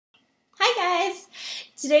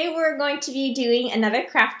Today we're going to be doing another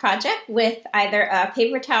craft project with either a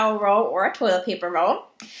paper towel roll or a toilet paper roll.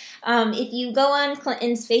 If you go on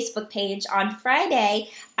Clinton's Facebook page on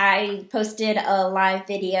Friday, I posted a live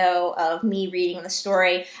video of me reading the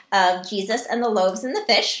story of Jesus and the loaves and the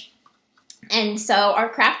fish. And so our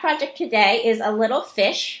craft project today is a little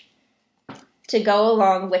fish to go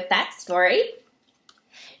along with that story.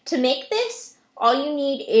 To make this, all you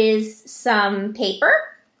need is some paper,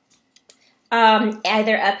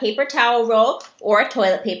 either a paper towel roll or a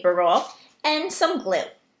toilet paper roll, and some glue.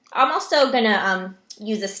 I'm also going to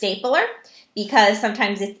use a stapler because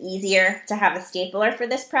sometimes it's easier to have a stapler for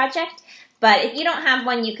this project, but if you don't have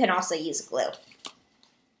one, you can also use glue.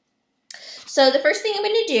 So the first thing I'm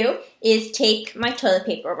going to do is take my toilet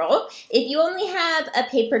paper roll. If you only have a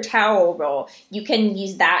paper towel roll, you can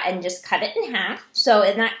use that and just cut it in half. So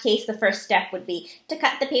in that case, the first step would be to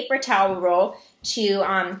cut the paper towel roll to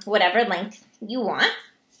whatever length you want.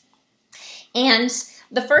 And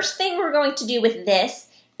the first thing we're going to do with this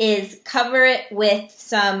is cover it with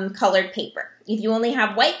some colored paper. If you only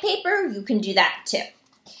have white paper, you can do that too.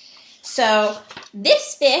 So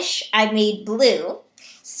this fish I made blue.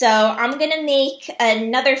 So I'm going to make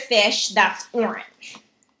another fish that's orange.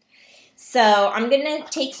 So I'm going to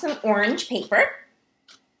take some orange paper.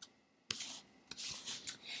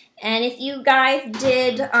 And if you guys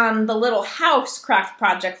did the little house craft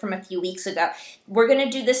project from a few weeks ago, we're going to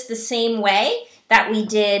do this the same way that we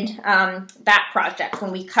did that project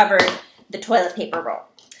when we covered the toilet paper roll.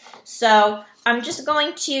 So I'm just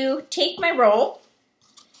going to take my roll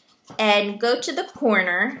and go to the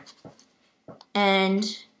corner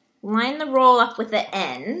and line the roll up with the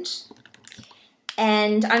end.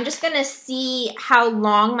 And I'm just going to see how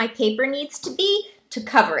long my paper needs to be to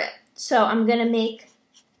cover it. So I'm going to make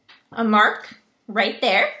a mark right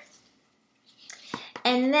there.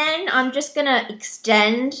 And then I'm just going to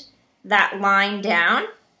extend that line down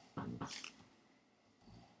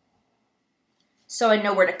so I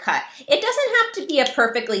know where to cut. It doesn't have to be a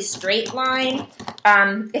perfectly straight line.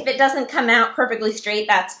 If it doesn't come out perfectly straight,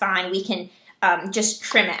 that's fine. We can just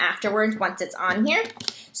trim it afterwards once it's on here.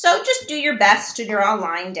 So just do your best to draw a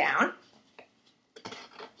line down.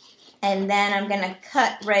 And then I'm going to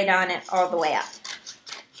cut right on it all the way up.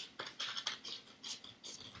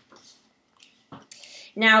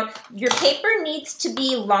 Now, your paper needs to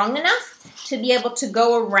be long enough to be able to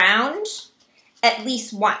go around at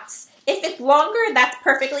least once. If it's longer, that's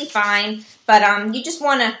perfectly fine, but you just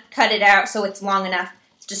want to cut it out so it's long enough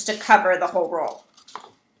just to cover the whole roll.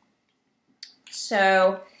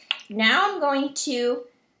 So now I'm going to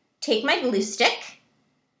take my glue stick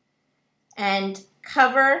and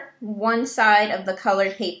cover one side of the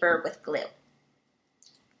colored paper with glue.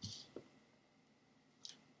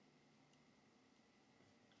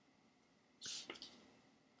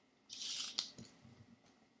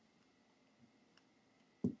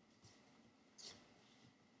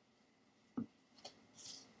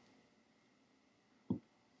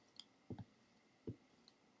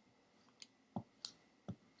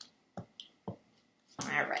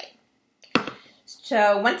 All right,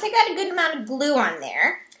 so once I got a good amount of glue on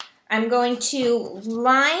there, I'm going to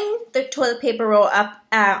line the toilet paper roll up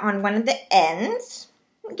on one of the ends.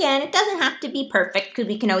 Again, it doesn't have to be perfect because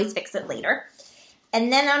we can always fix it later.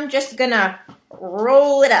 And then I'm just going to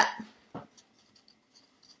roll it up.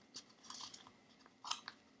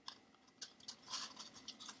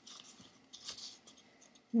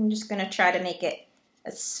 I'm just going to try to make it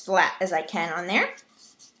as flat as I can on there.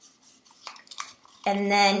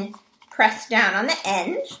 And then press down on the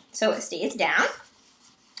end so it stays down.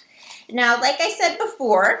 Now, like I said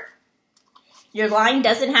before, your line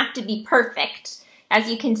doesn't have to be perfect. As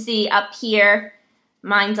you can see up here,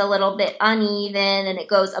 mine's a little bit uneven and it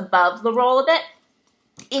goes above the roll a bit.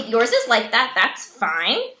 If yours is like that, that's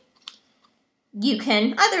fine. You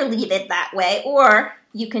can either leave it that way or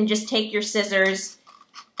you can just take your scissors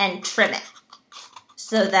and trim it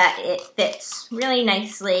so that it fits really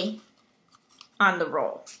nicely on the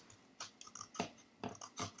roll.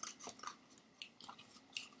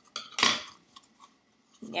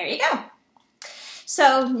 There you go.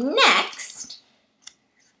 So next,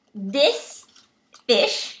 this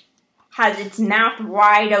fish has its mouth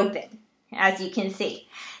wide open, as you can see.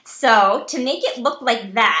 So to make it look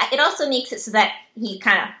like that, it also makes it so that he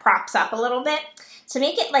kind of props up a little bit. To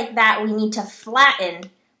make it like that, we need to flatten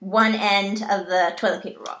one end of the toilet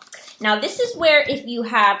paper roll. Now this is where if you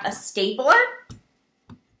have a stapler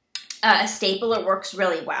works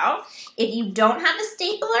really well. If you don't have a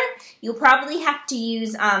stapler, you'll probably have to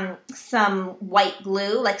use some white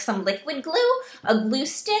glue, like some liquid glue. A glue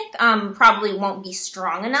stick probably won't be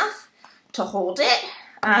strong enough to hold it.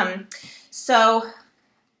 So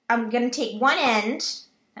I'm going to take one end,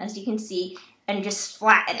 as you can see, and just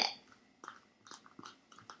flatten it.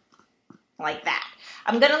 Like that.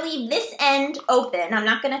 I'm going to leave this end open. I'm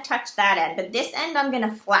not going to touch that end, but this end I'm going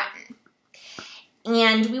to flatten.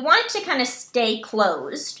 And we want it to kind of stay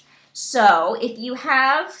closed. So if you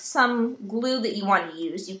have some glue that you want to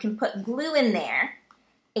use, you can put glue in there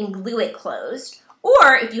and glue it closed.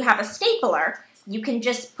 Or if you have a stapler, you can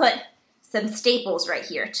just put some staples right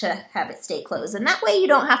here to have it stay closed. And that way you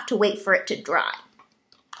don't have to wait for it to dry.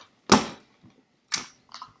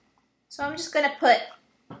 So I'm just going to put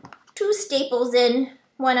 2 staples in,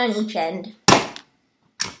 one on each end.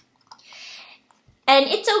 And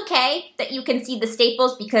it's okay that you can see the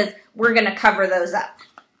staples because we're going to cover those up.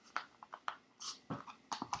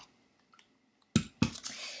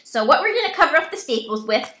 So what we're going to cover up the staples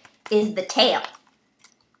with is the tail.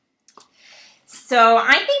 So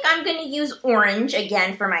I think I'm going to use orange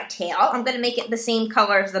again for my tail. I'm going to make it the same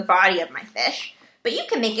color as the body of my fish, but you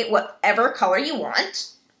can make it whatever color you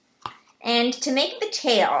want. And to make the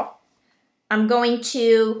tail, I'm going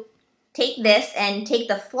to take this and take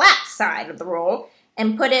the flat side of the roll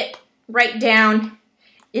and put it right down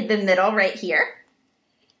in the middle right here.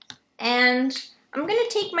 And I'm going to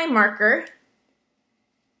take my marker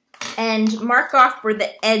and mark off where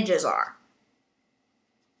the edges are.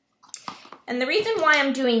 And the reason why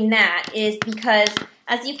I'm doing that is because,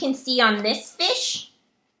 as you can see on this fish,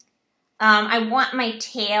 I want my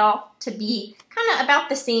tail to be kind of about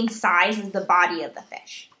the same size as the body of the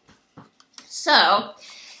fish. So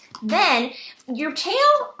then your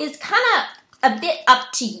tail is kind of a bit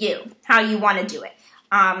up to you how you want to do it.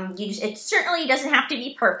 It certainly doesn't have to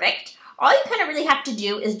be perfect. All you kind of really have to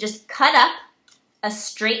do is just cut up a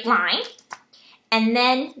straight line and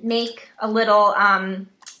then make a little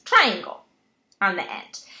triangle on the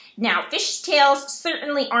end. Now, fish tails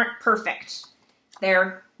certainly aren't perfect.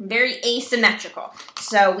 They're very asymmetrical.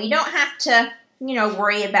 So we don't have to,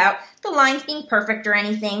 worry about the lines being perfect or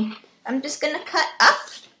anything. I'm just going to cut up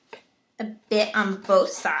a bit on both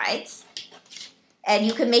sides. And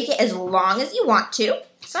you can make it as long as you want to.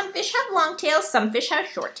 Some fish have long tails, some fish have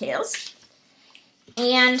short tails.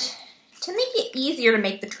 And to make it easier to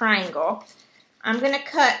make the triangle, I'm going to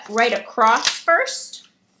cut right across first.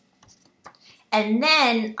 And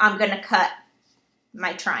then I'm going to cut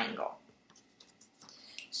my triangle.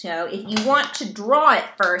 So if you want to draw it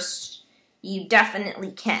first, you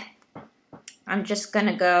definitely can. I'm just going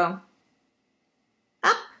to go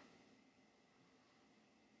up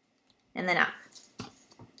and then up.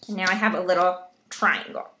 And now I have a little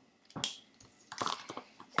triangle.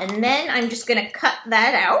 And then I'm just going to cut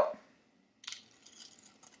that out.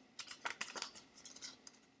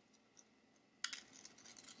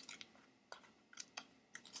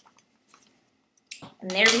 And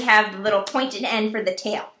there we have the little pointed end for the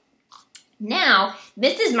tail. Now,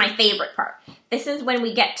 this is my favorite part. This is when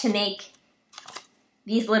we get to make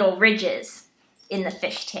these little ridges in the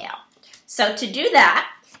fish tail. So to do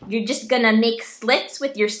that, you're just gonna make slits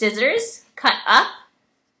with your scissors, cut up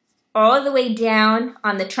all the way down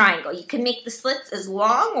on the triangle. You can make the slits as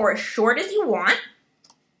long or as short as you want.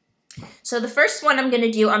 So the first one I'm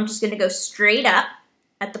gonna do, I'm just gonna go straight up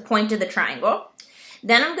at the point of the triangle.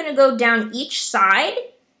 Then I'm going to go down each side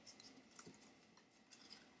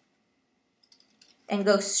and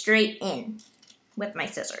go straight in with my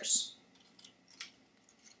scissors.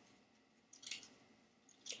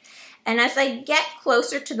 And as I get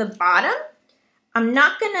closer to the bottom,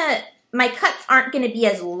 my cuts aren't going to be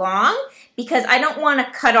as long because I don't want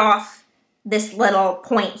to cut off this little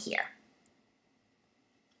point here.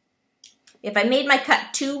 If I made my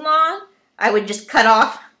cut too long, I would just cut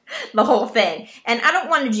off the whole thing. And I don't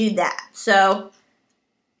want to do that. So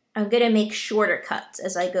I'm going to make shorter cuts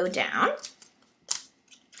as I go down.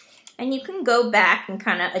 And you can go back and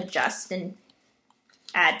kind of adjust and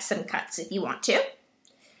add some cuts if you want to.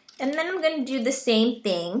 And then I'm going to do the same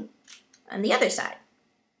thing on the other side.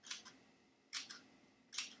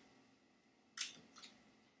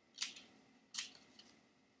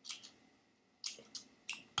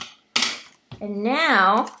 And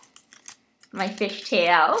now my fish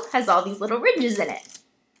tail has all these little ridges in it.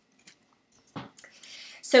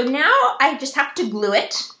 So now I just have to glue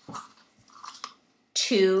it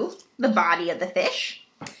to the body of the fish.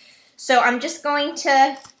 So I'm just going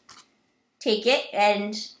to take it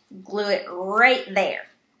and glue it right there.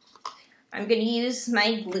 I'm going to use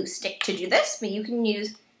my glue stick to do this, but you can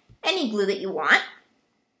use any glue that you want.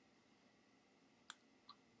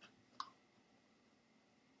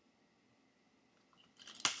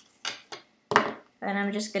 And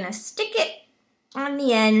I'm just going to stick it on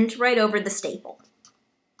the end right over the staple.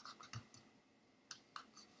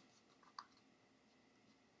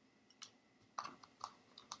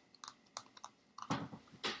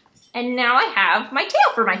 And now I have my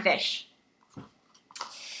tail for my fish.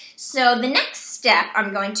 So the next step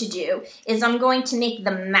I'm going to do is I'm going to make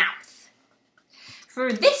the mouth.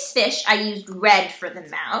 For this fish, I used red for the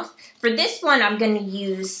mouth. For this one, I'm going to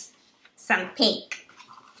use some pink.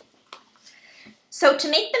 So to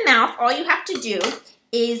make the mouth, all you have to do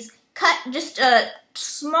is cut just a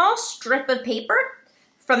small strip of paper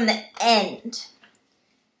from the end.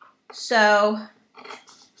 So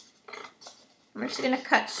I'm just going to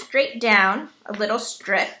cut straight down a little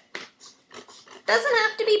strip. Doesn't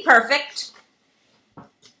have to be perfect.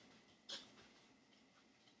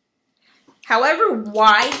 However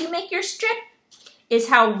wide you make your strip is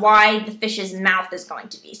how wide the fish's mouth is going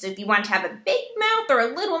to be. So if you want to have a big mouth or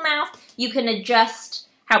a little mouth, you can adjust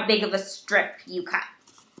how big of a strip you cut.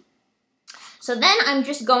 So then I'm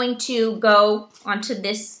just going to go onto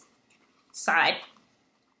this side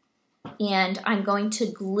and I'm going to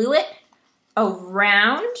glue it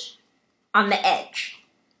around on the edge.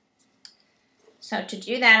 So to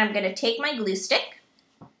do that, I'm going to take my glue stick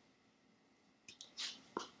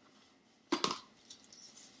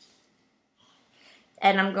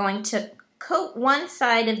and I'm going to coat one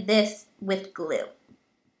side of this with glue.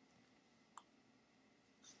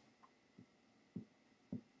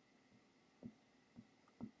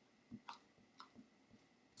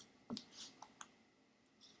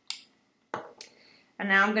 And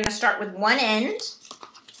now I'm going to start with one end.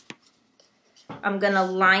 I'm going to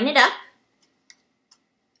line it up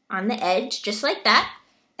on the edge, just like that.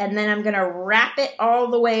 And then I'm going to wrap it all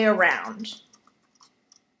the way around.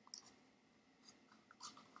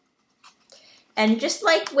 And just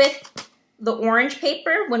like with the orange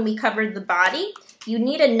paper, when we covered the body, you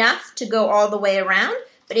need enough to go all the way around.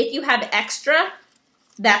 But if you have extra,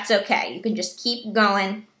 that's okay. You can just keep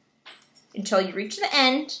going until you reach the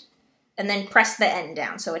end. And then press the end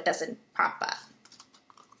down so it doesn't pop up.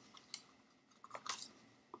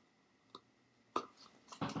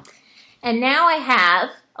 And now I have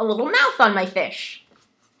a little mouth on my fish.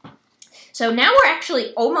 So now we're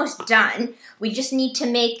actually almost done. We just need to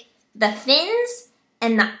make the fins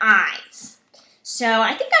and the eyes. So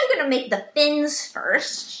I think I'm going to make the fins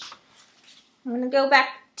first. I'm going to go back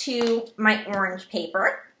to my orange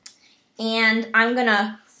paper and I'm going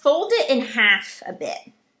to fold it in half a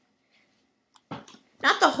bit.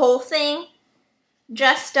 Not the whole thing,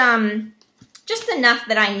 just enough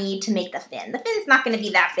that I need to make the fin. The fin's not going to be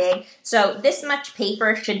that big, so this much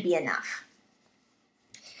paper should be enough.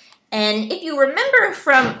 And if you remember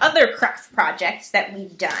from other craft projects that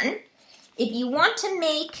we've done, if you want to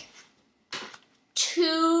make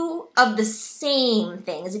two of the same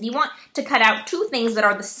things, if you want to cut out two things that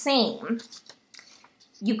are the same,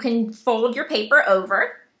 you can fold your paper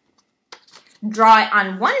over, draw it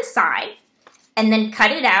on one side, and then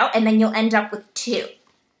cut it out, and then you'll end up with two.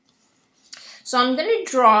 So I'm going to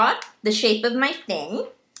draw the shape of my fin.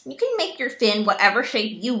 You can make your fin whatever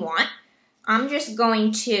shape you want. I'm just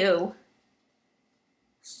going to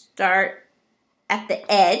start at the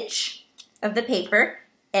edge of the paper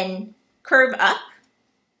and curve up.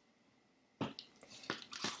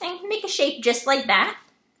 And make a shape just like that.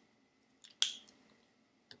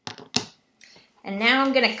 And now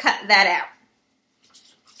I'm going to cut that out.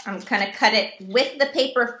 I'm going to cut it with the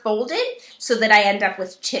paper folded so that I end up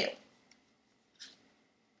with two.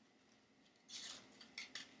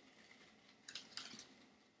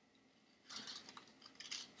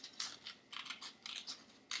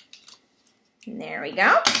 And there we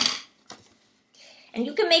go. And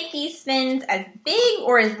you can make these fins as big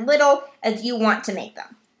or as little as you want to make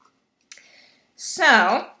them.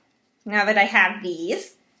 So, now that I have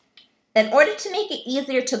these, in order to make it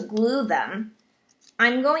easier to glue them,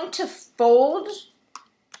 I'm going to fold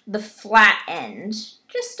the flat end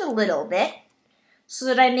just a little bit so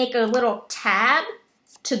that I make a little tab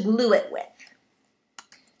to glue it with.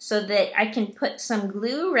 So that I can put some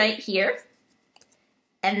glue right here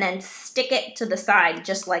and then stick it to the side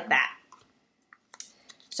just like that.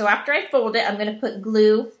 So after I fold it, I'm going to put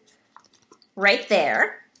glue right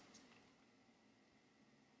there.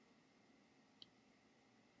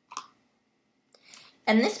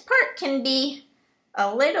 And this part can be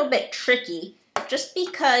a little bit tricky just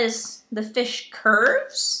because the fish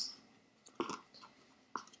curves.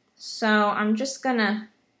 So I'm just gonna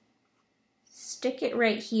stick it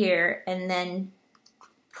right here and then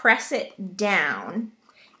press it down.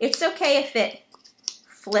 It's okay if it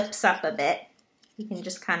flips up a bit. You can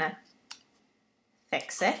just kind of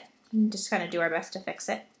fix it. You just kind of do our best to fix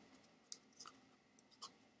it.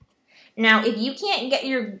 Now, if you can't get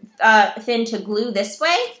your fin to glue this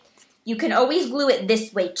way, you can always glue it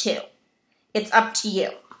this way too. It's up to you.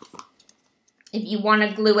 If you want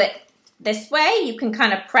to glue it this way, you can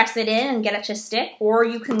kind of press it in and get it to stick, or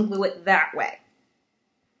you can glue it that way.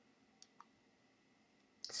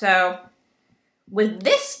 So with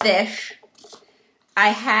this fish, I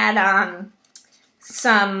had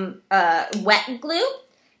some wet glue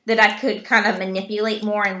that I could kind of manipulate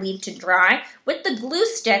more and leave to dry. With the glue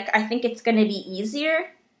stick, I think it's going to be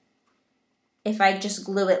easier if I just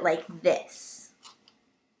glue it like this.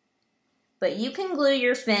 But you can glue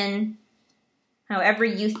your fin however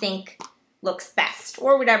you think looks best,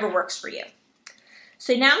 or whatever works for you.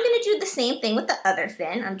 So now I'm going to do the same thing with the other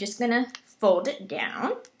fin. I'm just going to fold it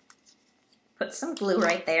down, put some glue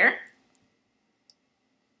right there,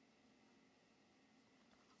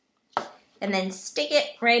 and then stick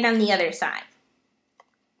it right on the other side.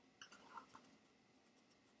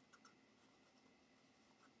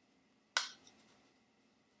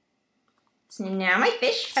 So now my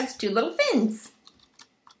fish has 2 little fins.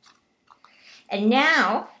 And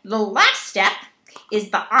now the last step is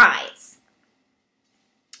the eyes.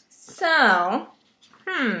 So,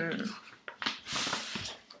 I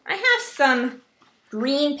have some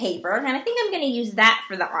green paper, and I think I'm going to use that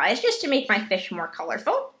for the eyes just to make my fish more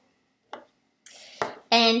colorful.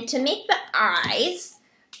 And to make the eyes,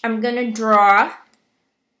 I'm going to draw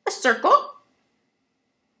a circle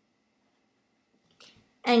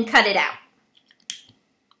and cut it out.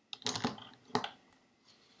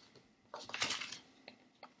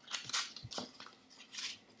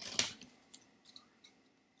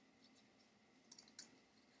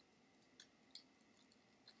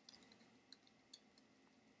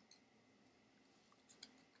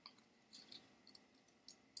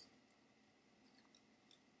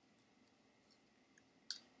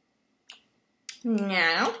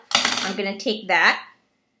 Now, I'm going to take that,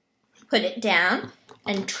 put it down,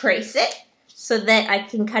 and trace it so that I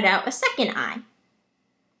can cut out a second eye.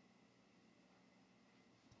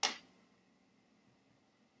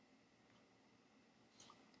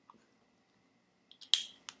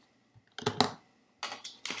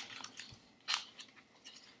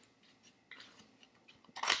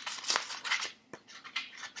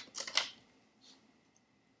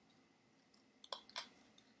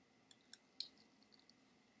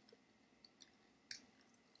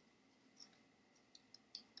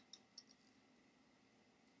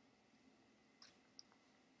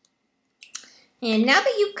 And now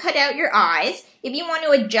that you've cut out your eyes, if you want to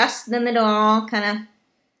adjust them at all, kind of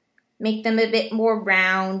make them a bit more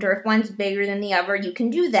round, or if one's bigger than the other, you can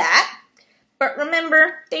do that. But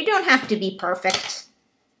remember, they don't have to be perfect.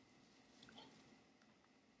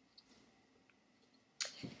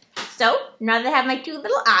 So, now that I have my 2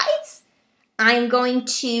 little eyes, I'm going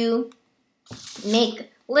to make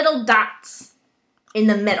little dots in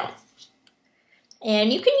the middle.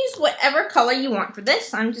 And you can use whatever color you want for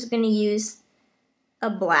this. I'm just going to use a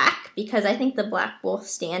black because I think the black will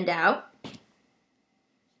stand out.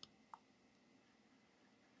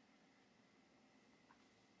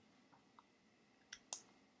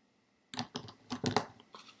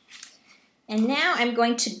 And now I'm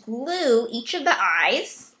going to glue each of the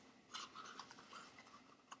eyes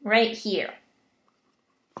right here.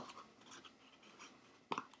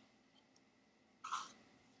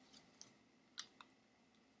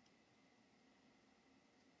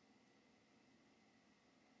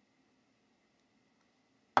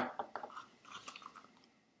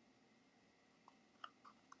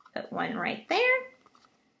 Put one right there.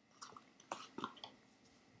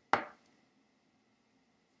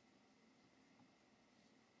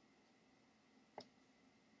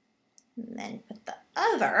 And then put the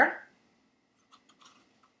other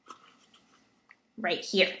right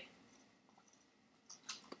here.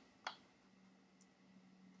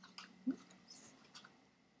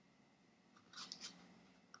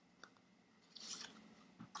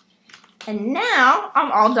 And now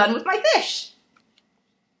I'm all done with my fish.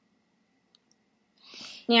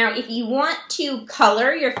 Now, if you want to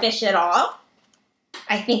color your fish at all,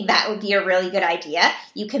 I think that would be a really good idea.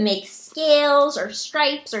 You can make scales or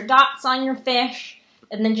stripes or dots on your fish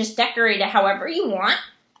and then just decorate it however you want.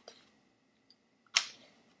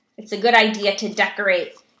 It's a good idea to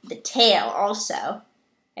decorate the tail also.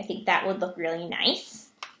 I think that would look really nice.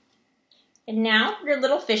 And now your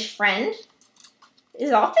little fish friend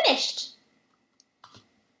is all finished.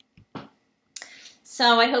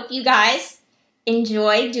 So I hope you guys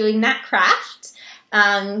enjoy doing that craft.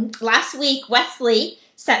 Last week, Wesley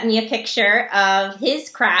sent me a picture of his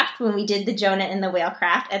craft when we did the Jonah and the Whale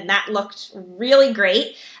craft, and that looked really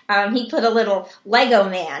great. He put a little Lego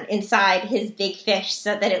man inside his big fish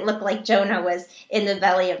so that it looked like Jonah was in the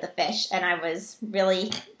belly of the fish, and I was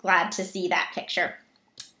really glad to see that picture.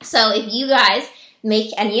 So if you guys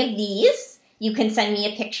make any of these, you can send me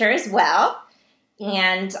a picture as well,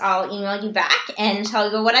 and I'll email you back and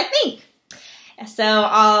tell you what I think. So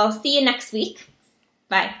I'll see you next week.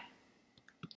 Bye.